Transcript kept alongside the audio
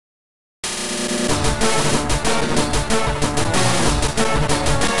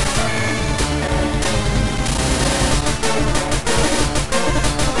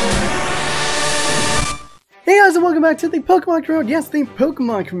welcome back to the Pokemon Career. Yes, the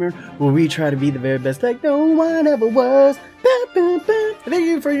Pokemon Career, where we try to be the very best like no one ever was. Thank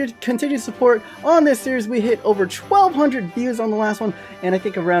you for your continued support on this series. We hit over 1,200 views on the last one, and I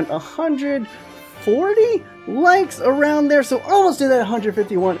think around 140 likes around there, so almost to that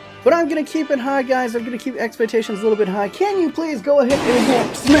 151. But I'm gonna keep it high, guys. I'm gonna keep expectations a little bit high. Can you please go ahead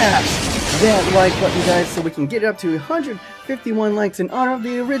and smash that like button, guys, so we can get it up to 151 likes in honor of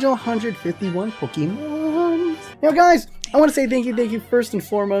the original 151 Pokemon. Now, guys, I want to say thank you first and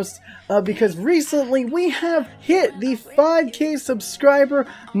foremost, because recently we have hit the 5K subscriber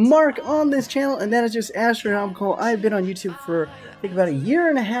mark on this channel, and that is just astronomical. I've been on YouTube for I think about a year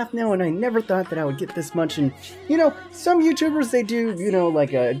and a half now, and I never thought that I would get this much. And you know, some YouTubers, they do, you know,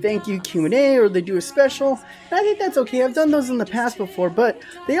 like a thank you Q&A, or they do a special, and I think that's okay. I've done those in the past before, but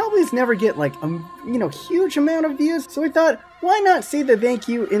they always never get like a, you know, huge amount of views. So we thought, why not say the thank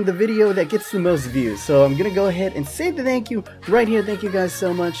you in the video that gets the most views? So I'm gonna go ahead and say the thank you right here. Thank you guys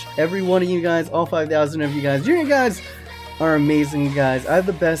so much, every one of you guys, all 5,000 of you guys. You guys are amazing, guys. I have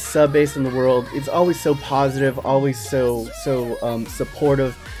the best sub base in the world. It's always so positive, always so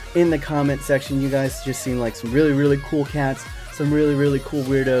supportive in the comment section. You guys just seem like some really cool cats, some really cool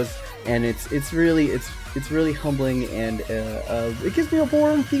weirdos, and it's really humbling, and it gives me a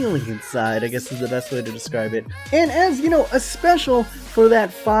warm feeling inside, I guess is the best way to describe it. And as you know, a special for that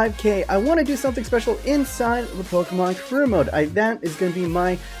 5K, I want to do something special inside the Pokemon Career Mode. That is going to be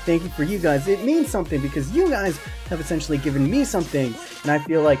my thank you for you guys. It means something because you guys have essentially given me something, and I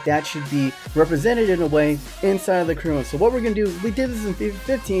feel like that should be represented in a way inside of the Career Mode. So what we're going to do, we did this in FIFA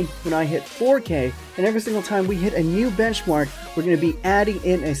 15 when I hit 4K, and every single time we hit a new benchmark, we're going to be adding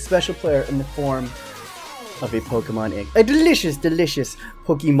in a special player in the form of a Pokemon egg. A delicious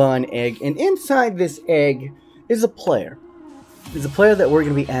Pokemon egg. And inside this egg is a player. There's a player that we're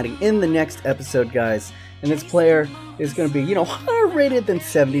going to be adding in the next episode, guys. And this player is going to be, you know, higher rated than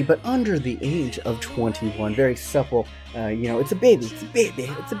 70, but under the age of 21. Very supple. You know, it's a baby.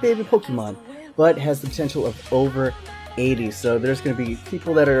 It's a baby Pokemon. But has the potential of over 80. So there's going to be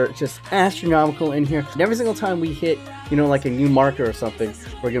people that are just astronomical in here. And every single time we hit, you know, like a new marker or something,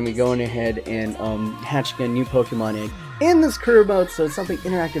 we're going to be going ahead and hatching a new Pokemon egg in this career mode. So it's something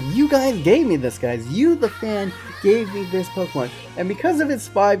interactive. You guys gave me this, guys. You, the fan, gave me this Pokemon. And because of its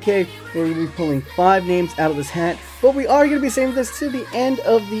 5K, we're going to be pulling 5 names out of this hat. But we are going to be saving this to the end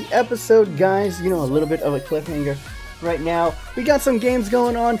of the episode, guys. You know, a little bit of a cliffhanger. Right now, we got some games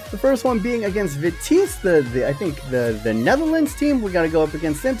going on. The first one being against Vitesse, I think the Netherlands team. We got to go up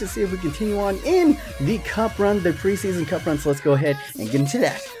against them to see if we continue on in the cup run, the preseason cup run. So let's go ahead and get into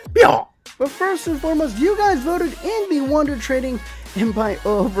that. But first and foremost, you guys voted in the Wonder Trading, and by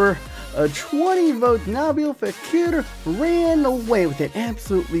over 20 votes, Nabil Fekir ran away with it.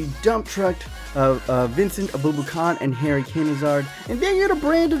 Absolutely dump trucked Vincent Abubakar and Harry Kanazard. And thank you to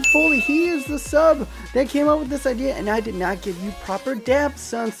Brandon Foley. He is the sub that came up with this idea, and I did not give you proper dab,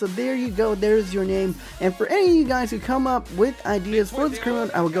 son. So there you go. There's your name. And for any of you guys who come up with ideas for this career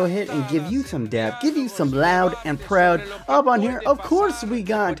mode, I will go ahead and give you some dab, give you some loud and proud up on here. Of course, we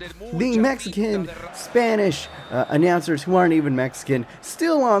got the Mexican, Spanish announcers who aren't even Mexican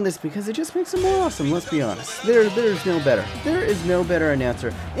still on this because it just makes them more awesome. Let's be honest. There's no better. There is no better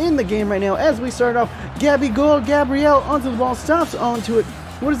announcer in the game right now. As we start off, Gabriel onto the ball, stops onto it.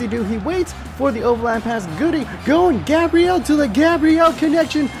 What does he do? He waits for the overlap pass. Goody going. Gabriel to the Gabriel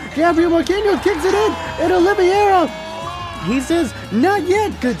connection. Gabriel Marquinhos kicks it in. And Oliveira, he says, not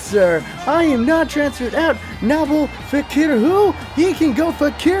yet, good sir. I am not transferred out. Nabil Fekir, who? He can go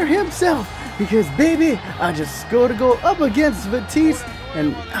Fekir himself. Because, baby, I just scored a goal up against Vitesse.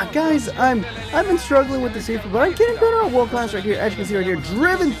 And guys, I've been struggling with the FIFA, but I'm getting better at world class right here. As you can see right here,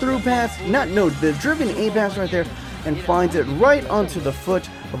 driven through pass, the driven A pass right there, and finds it right onto the foot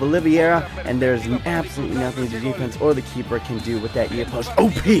of Oliveira, and there's absolutely nothing the defense or the keeper can do with that ear post.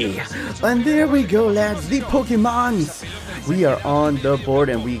 OP! And there we go, lads, the Pokemons! We are on the board,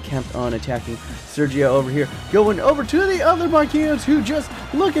 and we kept on attacking. Sergio over here, going over to the other Marquinhos, who just,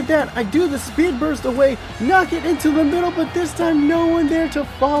 look at that, I do the speed burst away, knock it into the middle, but this time no one there to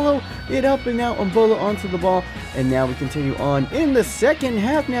follow it up, and now Umbola onto the ball, and now we continue on in the second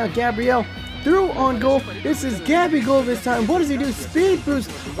half. Now Gabriel through on goal. This is Gabby goal this time. What does he do? Speed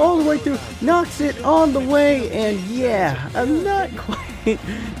boost all the way through, knocks it on the way, and yeah, I'm not quite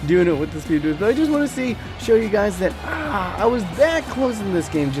doing it with the speed boost. But I just want to show you guys that I was that close in this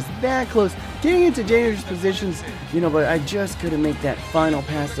game, just that close, getting into dangerous positions, you know, but I just couldn't make that final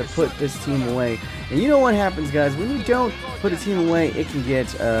pass to put this team away. And you know what happens, guys, when you don't put a team away, it can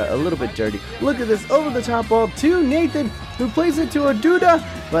get a little bit dirty. Look at this over-the-top ball to Nathan, who plays it to a Duda,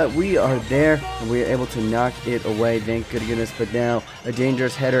 but we are there, and we are able to knock it away, thank goodness. But now, a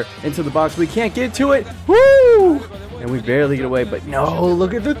dangerous header into the box. We can't get to it. Woo! And we barely get away, but no,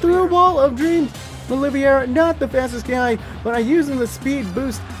 look at the through ball of dreams. Oliviera, not the fastest guy, but I using the speed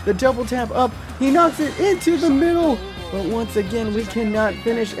boost, the double tap up, he knocks it into the middle. But once again, we cannot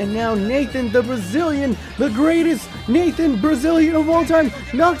finish, and now Nathan, the Brazilian, the greatest Nathan Brazilian of all time,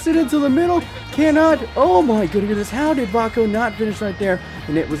 knocks it into the middle, cannot, oh my goodness, how did Baco not finish right there?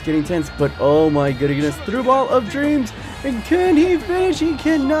 And it was getting tense, but oh my goodness, through ball of dreams, and can he finish? He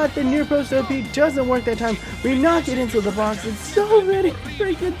cannot, the near post OP doesn't work that time, we knock it into the box, and so many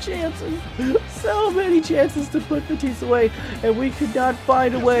freaking chances, so many chances to put Batiste away, and we could not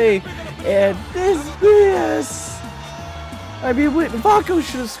find a way, and this, I mean, Baco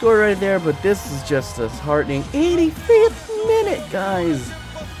should have scored right there, but this is just a heartening 85th minute, guys.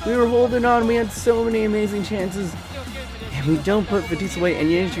 We were holding on. We had so many amazing chances, and we don't put Batiste away. And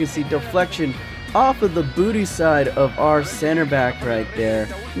as you can see, deflection off of the booty side of our center back right there.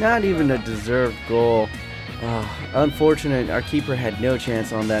 Not even a deserved goal. Unfortunate. Our keeper had no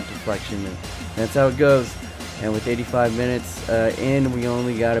chance on that deflection, and that's how it goes. And with 85 minutes in, we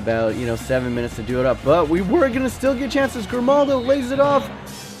only got about, 7 minutes to do it up. But we were going to still get chances. Grimaldo lays it off.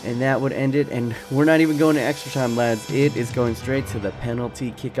 And that would end it. And we're not even going to extra time, lads. It is going straight to the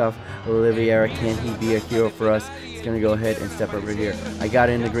penalty kickoff. Oliviera, can he be a hero for us? He's going to go ahead and step over here. I got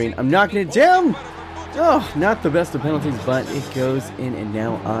it in the green. I'm knocking it down. Oh, not the best of penalties, but it goes in. And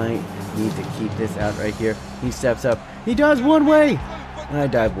now I need to keep this out right here. He steps up. He dives one way. I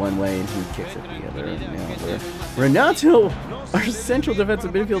dive one way and he kicks it the other. And now Renato, our central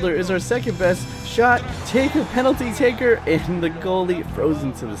defensive midfielder, is our second best shot taker, penalty taker, and the goalie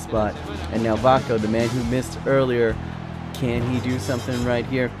frozen to the spot. And now Baco, the man who missed earlier, can he do something right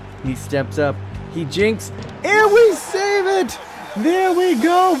here? He steps up, he jinks, and we save it! There we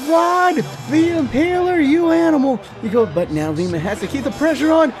go, Vlad, the Impaler, you animal. You go, but now Lima has to keep the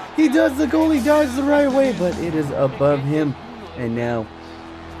pressure on. He does, the goalie dives the right way, but it is above him. And now,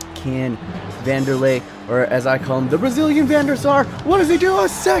 can Vanderlei, or as I call him, the Brazilian Van der Sar, what does he do? A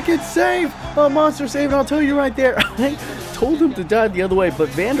second save! A monster save, and I'll tell you right there, I told him to dive the other way,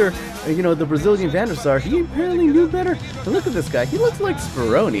 but the Brazilian Van der Sar, he apparently knew better. And look at this guy, he looks like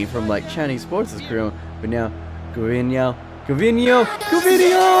Speroni from like Chinese Sports' crew. But now, Gavinho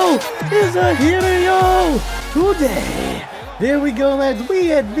is a hero today. There we go, lads,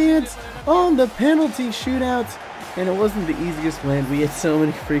 we advance on the penalty shootout. And it wasn't the easiest win. We had so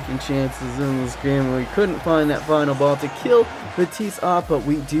many freaking chances in this game, and we couldn't find that final ball to kill Batiste off, but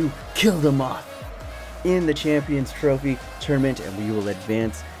we do kill them off in the Champions Trophy tournament, and we will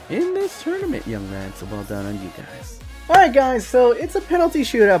advance in this tournament, young man. So well done on you guys. Alright guys, so it's a penalty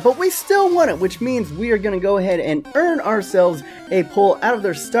shootout, but we still won it, which means we are going to go ahead and earn ourselves a pull out of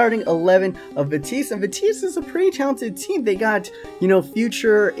their starting 11 of Batiste. And Batiste is a pretty talented team. They got,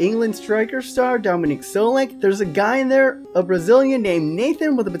 future England striker star Dominic Solanke. There's a guy in there, a Brazilian named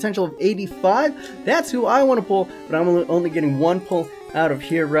Nathan with a potential of 85. That's who I want to pull, but I'm only getting one pull out of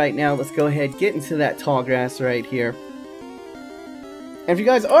here right now. Let's go ahead, get into that tall grass right here. And if you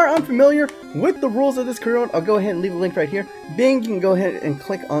guys are unfamiliar with the rules of this career, I'll go ahead and leave a link right here. Bing, you can go ahead and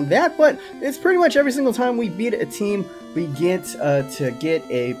click on that. But it's pretty much every single time we beat a team, we get to get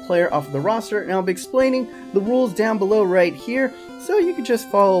a player off of the roster. And I'll be explaining the rules down below right here, so you can just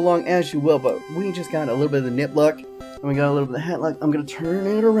follow along as you will. But we just got a little bit of the nip luck, and we got a little bit of the hat luck. I'm going to turn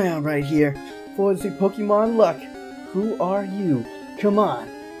it around right here for the Pokemon luck. Who are you? Come on.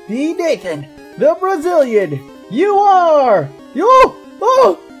 Be Nathan, the Brazilian. You are. You.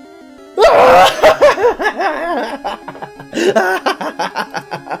 Oh!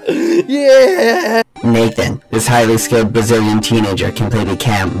 Yeah! Nathan, this highly skilled Brazilian teenager, can play the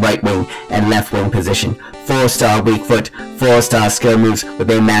cam, right wing, and left wing position. 4-star weak foot, 4-star skill moves with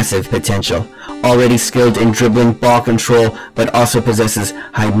a massive potential. Already skilled in dribbling, ball control, but also possesses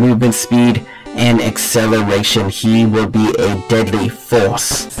high movement speed and acceleration. He will be a deadly force.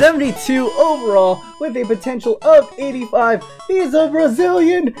 72 overall with a potential of 85. He's a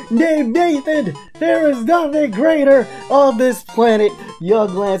Brazilian named Nathan. There is nothing greater on this planet.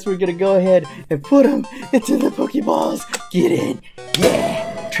 Young Lance, we're gonna go ahead and put him into the Pokeballs. Get in.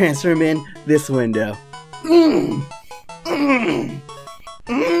 Yeah. Transfer him in this window.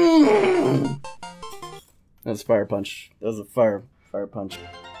 That's a fire punch. That was a fire Fire punch.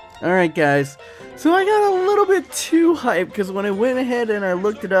 Alright guys, so I got a little bit too hyped because when I went ahead and I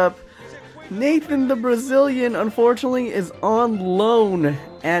looked it up, Nathan the Brazilian unfortunately is on loan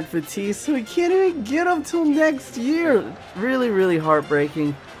at Betis, so we can't even get him till next year. Really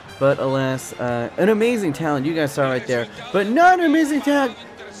heartbreaking, but alas, an amazing talent, you guys saw right there, but not an amazing talent.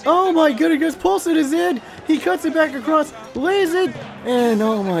 Oh my goodness, Paulson is in, he cuts it back across, lays it, and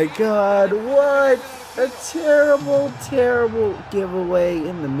oh my god, what a terrible giveaway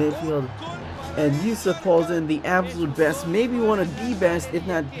in the midfield. And Yusuf Paulson, the absolute best, maybe one of the best, if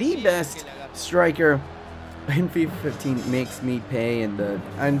not the best striker in FIFA 15, makes me pay. And the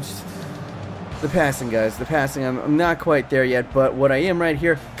passing, guys, the passing, I'm not quite there yet, but what I am right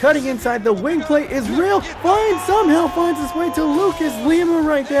here, cutting inside, the wing play is real, somehow finds his way to Lucas Lima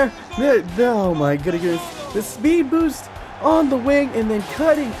right there. Oh my goodness, the speed boost on the wing, and then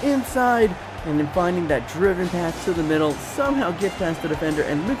cutting inside, and then finding that driven pass to the middle, somehow gets past the defender,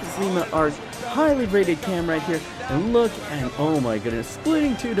 and Lucas Lima, our highly rated cam right here, and look, and oh my goodness,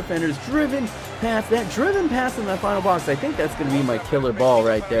 splitting two defenders, driven pass, that driven pass in that final box, I think that's going to be my killer ball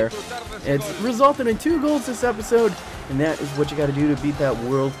right there. It's resulted in 2 goals this episode, and that is what you got to do to beat that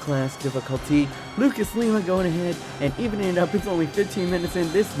world-class difficulty. Lucas Lima going ahead and evening it up. It's only 15 minutes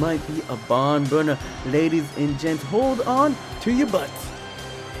in. This might be a barn burner. Ladies and gents, hold on to your butts,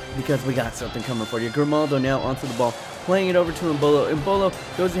 because we got something coming for you. Grimaldo now onto the ball, playing it over to Mbolo. Mbolo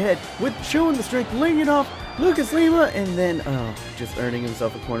goes ahead with showing the strength, laying it off. Lucas Lima, and then just earning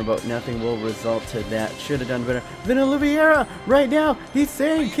himself a corner, but nothing will result to that. Should have done better. Then Oliveira right now, he's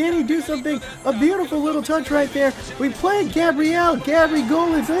saying, can he do something? A beautiful little touch right there. We played Gabriel. Gabri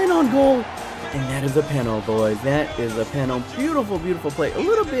goal is in on goal. And that is a penalty, boys. That is a penalty. Beautiful play. A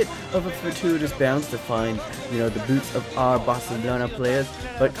little bit of a fortuitous bounce to find, you know, the boots of our Barcelona players,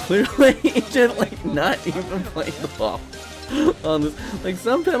 but clearly just like not even playing the ball on this. Like,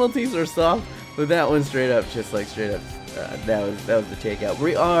 some penalties are soft, but that one straight up, that was the takeout.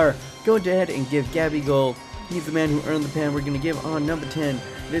 We are going ahead and give Gabby goal. He's the man who earned the pen. We're going to give on number 10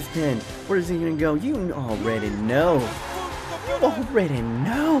 this pen. Where is he going to go? You already know.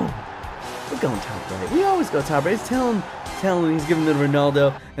 We're going top right. We always go top right. Tell him he's giving the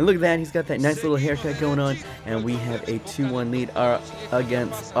Ronaldo. And look at that. He's got that nice little haircut going on. And we have a 2-1 lead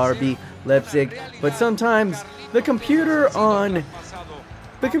against RB Leipzig. But sometimes the computer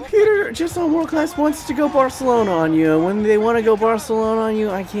just on World Class wants to go Barcelona on you. When they want to go Barcelona on you,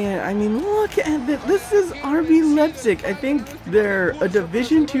 I can't. I mean, look at this. This is RB Leipzig. I think they're a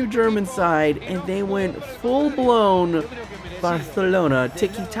Division 2 German side, and they went full-blown Barcelona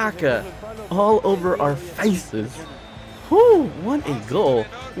tiki-taka all over our faces. Whew, what a goal.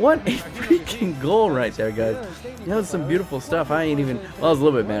 What a freaking goal right there, guys. That was some beautiful stuff. I was a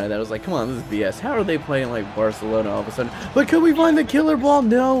little bit mad at that. I was like, come on, this is BS. How are they playing like Barcelona all of a sudden? But could we find the killer ball?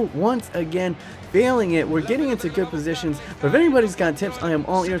 No. Once again, failing it. We're getting into good positions. But if anybody's got tips, I am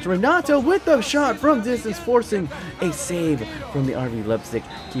all ears. Renato with the shot from distance, forcing a save from the RB Leipzig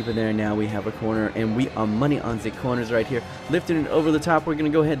keeper there. Now we have a corner, and we are money on the corners right here. Lifting it over the top. We're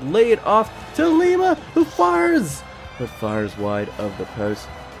going to go ahead and lay it off to Lima, who fires. But fires wide of the post.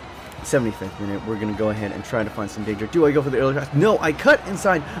 75th minute, we're going to go ahead and try to find some danger. Do I go for the early pass? No, I cut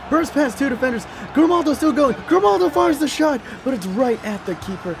inside. Burst past 2 defenders. Grimaldo still going. Grimaldo fires the shot, but it's right at the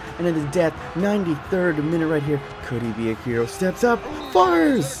keeper. And it is death. 93rd minute right here. Could he be a hero? Steps up,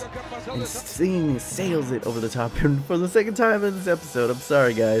 fires, and sails it over the top. And for the second time in this episode, I'm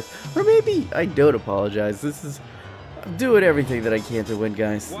sorry, guys. Or maybe I don't apologize. I'm doing everything that I can to win,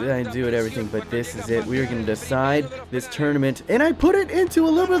 guys. I do it everything, but this is it. We are going to decide this tournament. And I put it into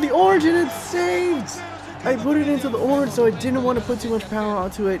a little bit of the orange, and it's saved. I put it into the orange, so I didn't want to put too much power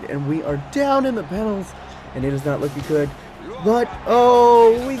onto it. And we are down in the penalties, and it is not looking good. But,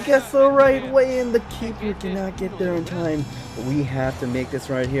 oh, we guessed the right way, and the keeper cannot get there in time. But we have to make this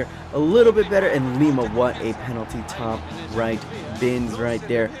right here a little bit better. And Lima, what a penalty, top right, bins right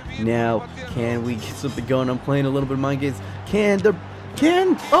there. Now, can we get something going? I'm playing a little bit of mind games.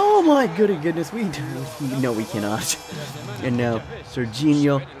 Oh my goodness, no, we cannot. And now,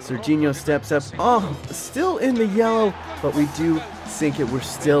 Serginho steps up. Oh, still in the yellow, but we do sink it. We're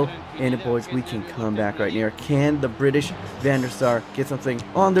still in it, boys. We can come back right near. Can the British Van der Sar get something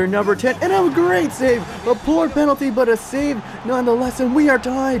on their number 10? And a great save. A poor penalty, but a save nonetheless. And we are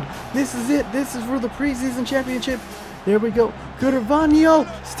tied. This is it. This is for the preseason championship. There we go. Gervanio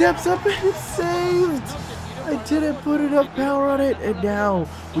steps up and it's saved. I didn't put enough power on it. And now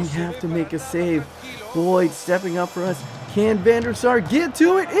we have to make a save. Boyd stepping up for us. Can Van der Sar get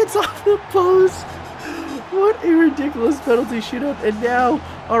to it? It's off the post. What a ridiculous penalty shootout. And now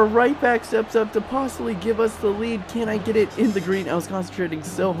Our right back steps up to possibly give us the lead. Can I get it in the green? I was concentrating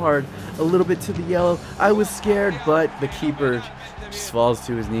so hard. A little bit to the yellow. I was scared, but the keeper just falls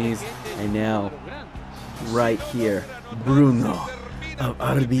to his knees. And now, right here, Bruno of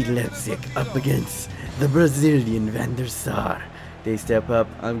RB Leipzig up against the Brazilian Van der Sar. They step up.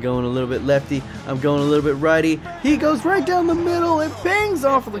 I'm going a little bit lefty. I'm going a little bit righty. He goes right down the middle. It bangs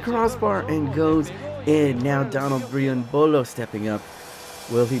off of the crossbar and goes in. Now Donald Brianbolo stepping up.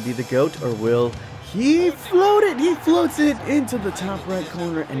 Will he be the GOAT or will he float it? He floats it into the top right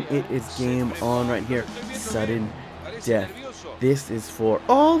corner and it is game on right here. Sudden death. This is for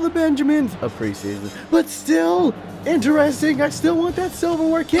all the Benjamins of preseason. But still interesting. I still want that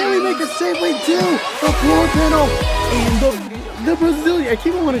silverware. Can we make a save? We do. A floor panel. And the Brazilian, I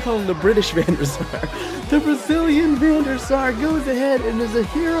keep on wanting to call him the British Van der Sar. The Brazilian Van der Sar goes ahead and is a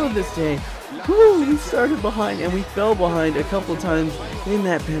hero this day. Whew, we started behind and we fell behind a couple times in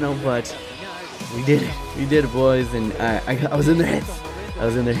that panel, but we did it. We did it, boys, and I was in their heads. I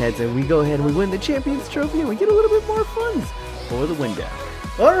was in their heads, and we go ahead and we win the Champions Trophy and we get a little bit more funds for the win down.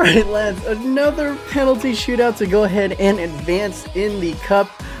 Alright, lads, another penalty shootout to go ahead and advance in the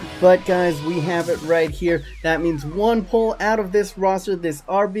cup. But guys, we have it right here. That means one pull out of this roster, this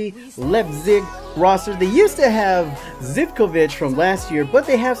RB Leipzig roster. They used to have Zivkovic from last year, but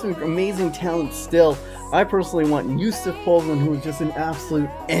they have some amazing talent still. I personally want Yusuf Poulsen, who is just an absolute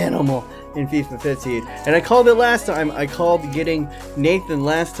animal in FIFA 15. And I called it last time. I called getting Nathan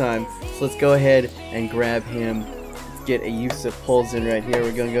last time. So let's go ahead and grab him. Let's get a Yusuf Poulsen right here.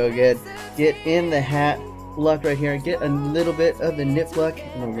 We're going to go ahead, get in the hat. Luck right here, get a little bit of the nip luck,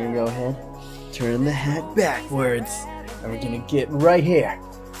 and we're gonna go ahead, turn the hat backwards, and we're gonna get right here,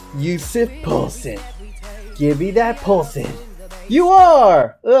 Yusuf Poulsen. Give me that Poulsen. You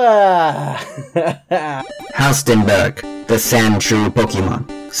are! Halstenberg, the Sand Shrew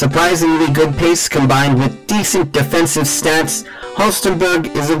Pokemon. Surprisingly good pace combined with decent defensive stats,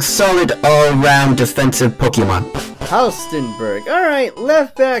 Halstenberg is a solid all-round defensive Pokemon. Halstenberg. Alright,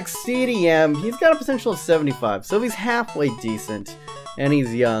 left back CDM. He's got a potential of 75, so he's halfway decent. And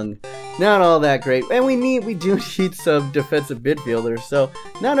he's young. Not all that great. And we do need some defensive midfielders, so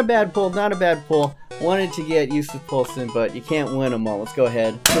not a bad pull, not a bad pull. Wanted to get Yusuf Poulsen, but you can't win them all. Let's go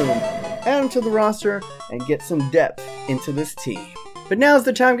ahead, boom, add him to the roster, and get some depth into this team. But now's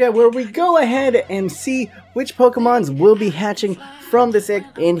the time, guys, where we go ahead and see which Pokemons will be hatching from this egg.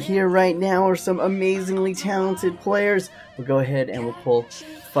 And here right now are some amazingly talented players. We'll go ahead and we'll pull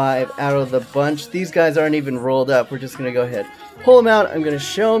 5 out of the bunch. These guys aren't even rolled up. We're just going to go ahead, pull them out. I'm going to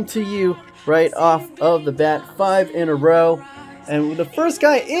show them to you right off of the bat. 5 in a row. And the first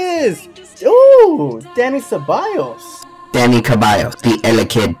guy is, ooh, Danny Ceballos. Danny Ceballos, the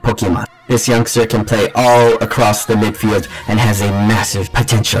Elekid Pokemon. This youngster can play all across the midfield and has a massive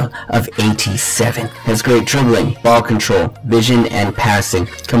potential of 87. Has great dribbling, ball control, vision, and passing.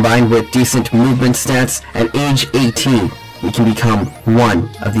 Combined with decent movement stats, at age 18, he can become one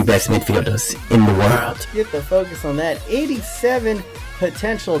of the best midfielders in the world. Get the focus on that. 87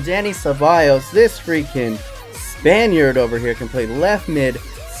 potential Danny Ceballos. This freaking Spaniard over here can play left mid,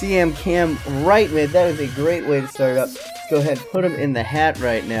 CM Cam right mid. That is a great way to start up. Let's go ahead and put him in the hat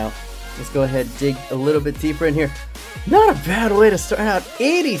right now. Let's go ahead and dig a little bit deeper in here. Not a bad way to start out.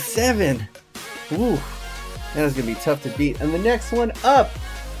 87. Ooh, that is going to be tough to beat. And the next one up,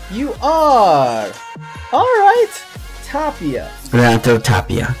 you are, alright, Tapia. Rato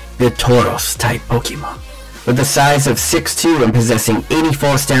Tapia, the Tauros type Pokemon. With a size of 6'2" and possessing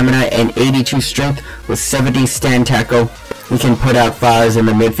 84 stamina and 82 strength with 70 stand tackle, he can put out fires in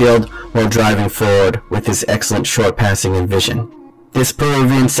the midfield while driving forward with his excellent short passing and vision. This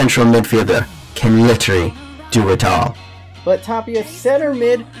Peruvian central midfielder can literally do it all. But Tapia, center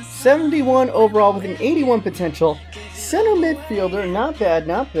mid, 71 overall with an 81 potential. Center midfielder, not bad,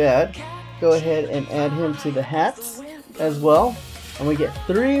 not bad. Go ahead and add him to the hats as well. And we get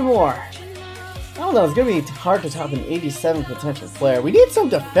 3 more. I don't know, it's going to be hard to top an 87 potential player. We need some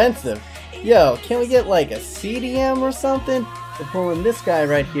defensive. Yo, can we get like a CDM or something? We're pulling this guy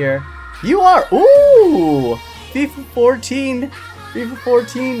right here. You are, ooh, FIFA 14. FIFA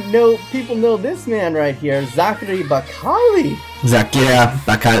 14, no, people know this man right here, Zachary Bakali. Zakira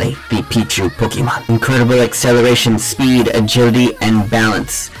Bakali, the Pichu Pokemon. Incredible acceleration, speed, agility, and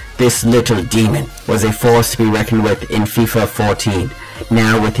balance. This little demon was a force to be reckoned with in FIFA 14.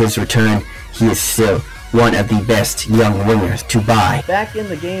 Now with his return, he is still one of the best young wingers to buy. Back in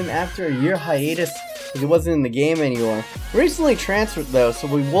the game after a year hiatus, because he wasn't in the game anymore. Recently transferred though, so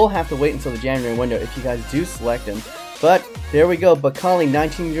we will have to wait until the January window if you guys do select him. But there we go, Bakali,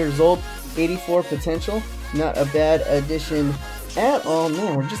 19 years old, 84 potential. Not a bad addition at all.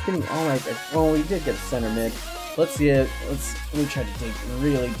 Man, we're just getting all right. Oh, we did get a center mid. Let's see it. Let me try to dig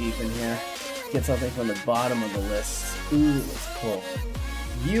really deep in here. Get something from the bottom of the list. Ooh, let's pull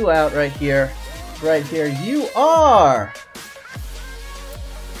you out right here. Right here, you are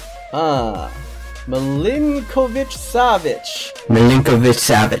Milinkovic-Savic.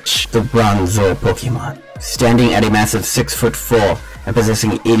 Milinkovic-Savic, the Bronzor Pokemon. Standing at a massive 6'4" and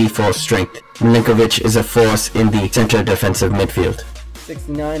possessing 84 strength, Milinkovic is a force in the center defensive midfield.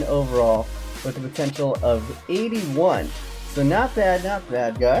 69 overall, with a potential of 81. So not bad,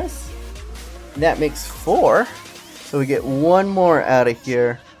 guys. That makes 4. So we get one more out of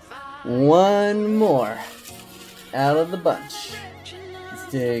here. One more out of the bunch. Let's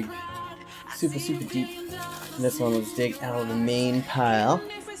dig super deep. And this one, let's dig out of the main pile.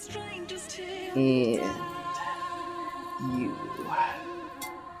 And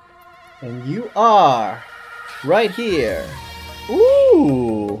you are right here.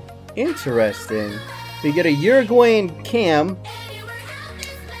 Ooh, interesting. We get a Uruguayan Cam.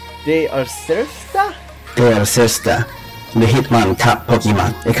 De Arcersta? The Hitmon top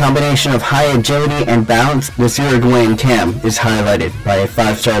Pokemon. A combination of high agility and balance, this Uruguayan Cam is highlighted by a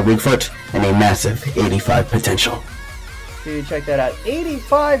 5-star weak foot and a massive 85 potential. So check that out.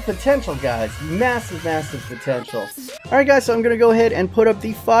 85 potential, guys. Massive potential. Alright guys, so I'm going to go ahead and put up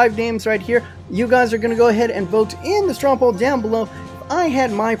the 5 names right here. You guys are going to go ahead and vote in the straw poll down below. If I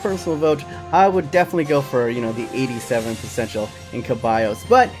had my personal vote, I would definitely go for, you know, the 87 potential in Caballos.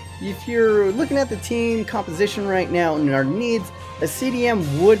 But if you're looking at the team composition right now and our needs, a CDM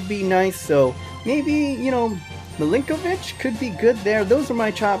would be nice. So maybe, you know, Milinkovic could be good there. Those are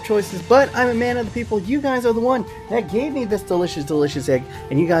my top choices, but I'm a man of the people. You guys are the one that gave me this delicious egg,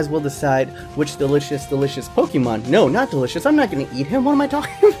 and you guys will decide which delicious Pokemon. No, not delicious. I'm not going to eat him. What am I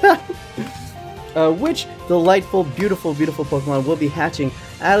talking about? Which delightful, beautiful Pokemon will be hatching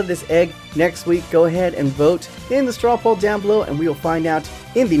out of this egg next week. Go ahead and vote in the straw poll down below, and we will find out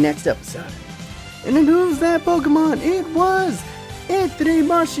in the next episode. And then who's that Pokemon? It was EP3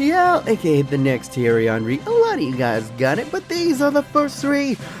 Martial, aka the next Thierry Henry. A lot of you guys got it, but these are the first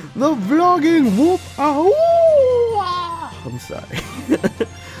 3. The vlogging whoop. I'm sorry.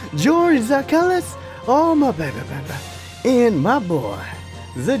 George Zakalis, oh my baby, and my boy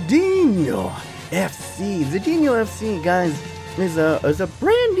Zadinho FC. Zadinho FC, guys, is a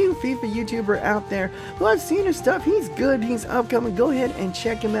brand new FIFA YouTuber out there who I've seen his stuff. He's good. He's upcoming. Go ahead and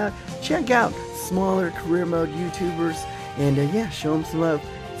check him out. Check out smaller career mode YouTubers. And yeah, show him some love.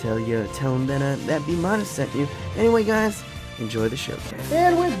 Tell him that B- sent you. Anyway, guys, enjoy the show.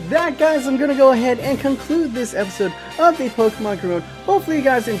 And with that, guys, I'm gonna go ahead and conclude this episode of the Pokemon Career Mode. Hopefully, you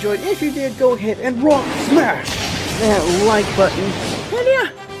guys enjoyed. If you did, go ahead and rock smash that like button. And yeah,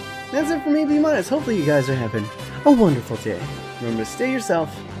 that's it for me, B-. Hopefully, you guys are having a wonderful day. Remember to stay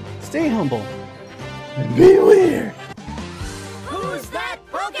yourself, stay humble, and be weird.